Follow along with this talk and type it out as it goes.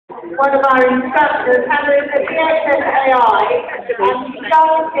one of our instructors, Hannah, is at the SSAI, and she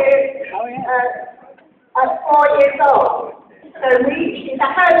started at 4 years old. So she's a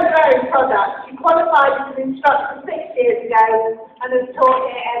homegrown product. She qualified as an instructor 6 years ago and has taught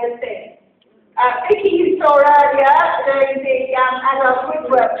it ever since. Vicky, you saw earlier doing the adult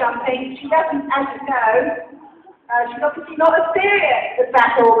woodwork jumping. She doesn't, as you know, she's obviously not as serious as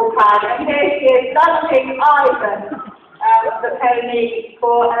that all the time. And here she is lunching Ivan, the pony,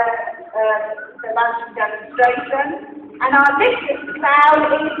 for the luncheon demonstration. And our Mrs.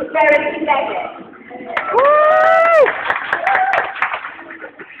 Cloud is Verity Leggett.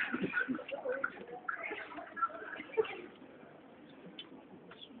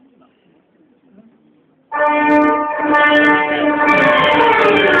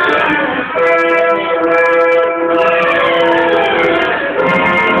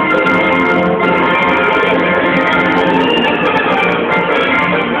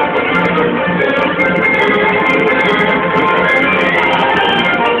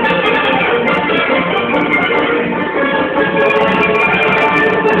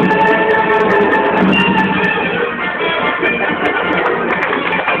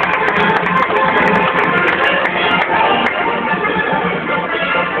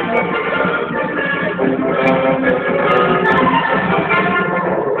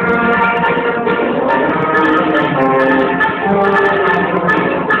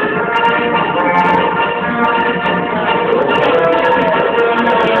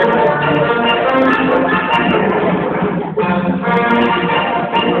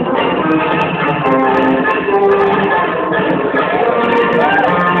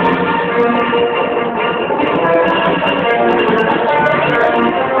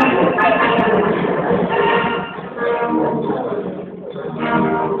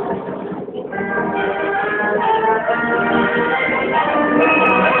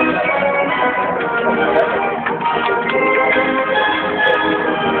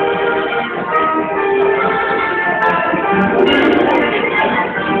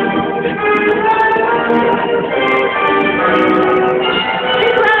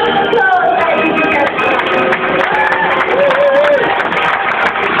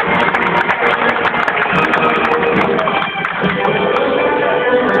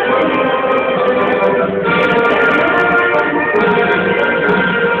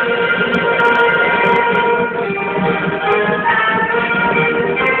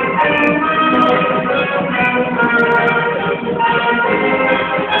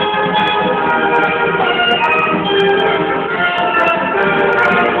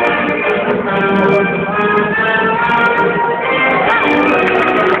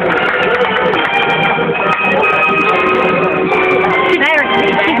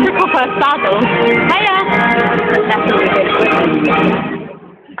 Saddle. Hiya!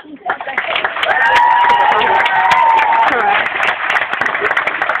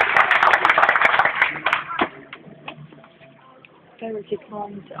 Verity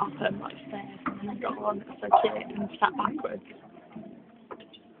climbed up at much stairs and then got on so cute and sat backwards.